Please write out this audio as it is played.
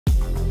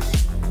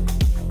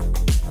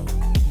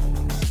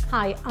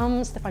Hi,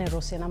 I'm Stefania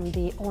Rossi and I'm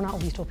the owner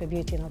of Utopia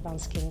Beauty and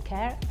Advanced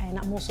Skincare, and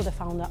I'm also the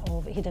founder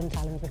of Hidden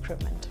Talent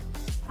Recruitment.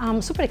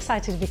 I'm super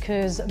excited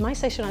because my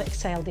session at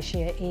Excel this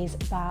year is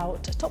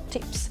about top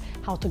tips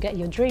how to get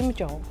your dream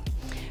job.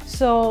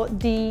 So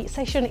the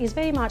session is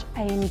very much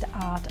aimed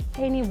at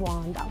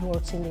anyone that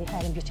works in the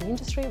hair and beauty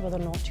industry, whether or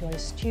not you're a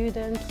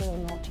student, whether or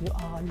not you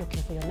are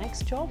looking for your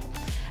next job.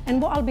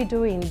 And what I'll be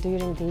doing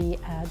during the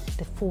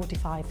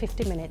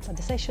 45-50 minutes of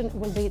the session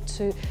will be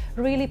to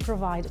really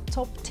provide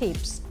top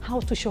tips how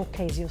to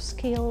showcase your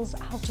skills,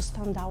 how to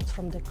stand out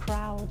from the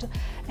crowd,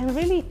 and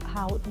really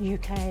how you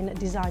can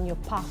design your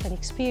path and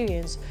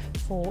experience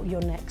for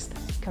your next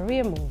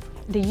career move.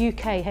 The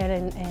UK hair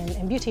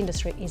and beauty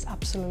industry is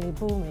absolutely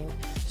booming,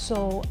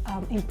 so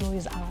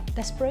employers are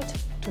desperate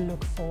to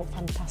look for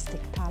fantastic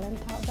talent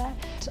out there.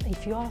 So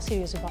if you are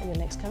serious about your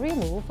next career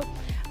move,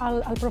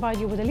 I'll provide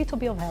you with a little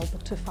bit of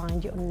help to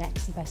find your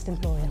next best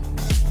employer.